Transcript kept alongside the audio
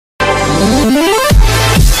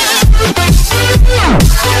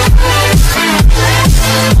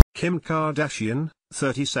Kim Kardashian,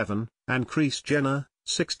 37, and Kris Jenner,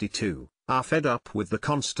 62, are fed up with the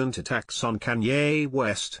constant attacks on Kanye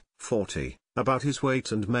West, 40, about his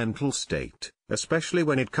weight and mental state, especially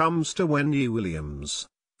when it comes to Wendy Williams,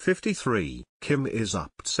 53. Kim is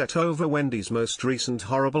upset over Wendy's most recent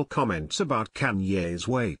horrible comments about Kanye's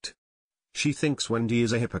weight. She thinks Wendy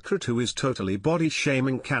is a hypocrite who is totally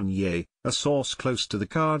body-shaming Kanye, a source close to the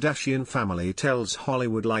Kardashian family tells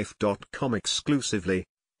HollywoodLife.com exclusively.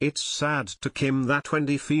 It's sad to Kim that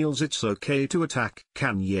Wendy feels it's okay to attack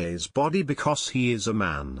Kanye's body because he is a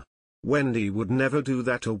man. Wendy would never do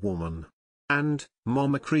that to a woman. And,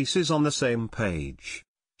 Mama Kris is on the same page.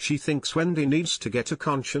 She thinks Wendy needs to get a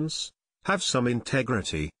conscience, have some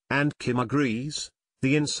integrity, and Kim agrees.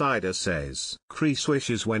 The insider says Kris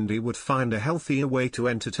wishes Wendy would find a healthier way to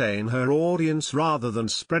entertain her audience rather than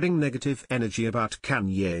spreading negative energy about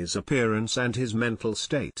Kanye's appearance and his mental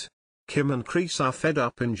state. Kim and Kris are fed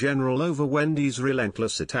up in general over Wendy's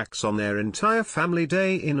relentless attacks on their entire family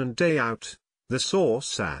day in and day out. The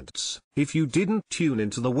source adds, if you didn't tune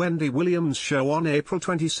into the Wendy Williams show on April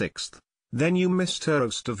 26, then you missed her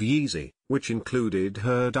roast of Yeezy, which included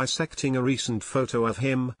her dissecting a recent photo of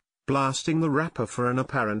him, blasting the rapper for an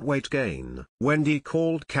apparent weight gain. Wendy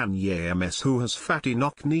called Kanye a mess who has fatty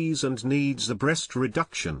knock knees and needs a breast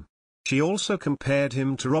reduction. She also compared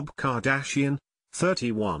him to Rob Kardashian,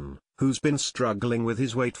 31, who's been struggling with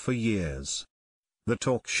his weight for years. The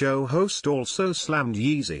talk show host also slammed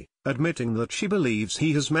Yeezy, admitting that she believes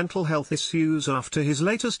he has mental health issues after his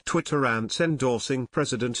latest Twitter rant endorsing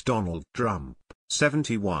President Donald Trump,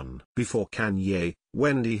 71. Before Kanye,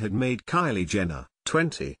 Wendy had made Kylie Jenner,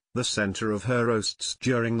 20, the center of her roasts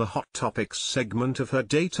during the Hot Topics segment of her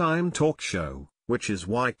daytime talk show, which is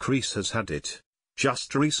why Kris has had it.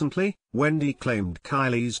 Just recently, Wendy claimed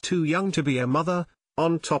Kylie's too young to be a mother,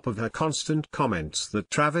 on top of her constant comments that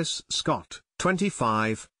Travis Scott,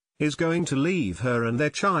 25, is going to leave her and their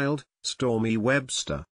child, Stormy Webster,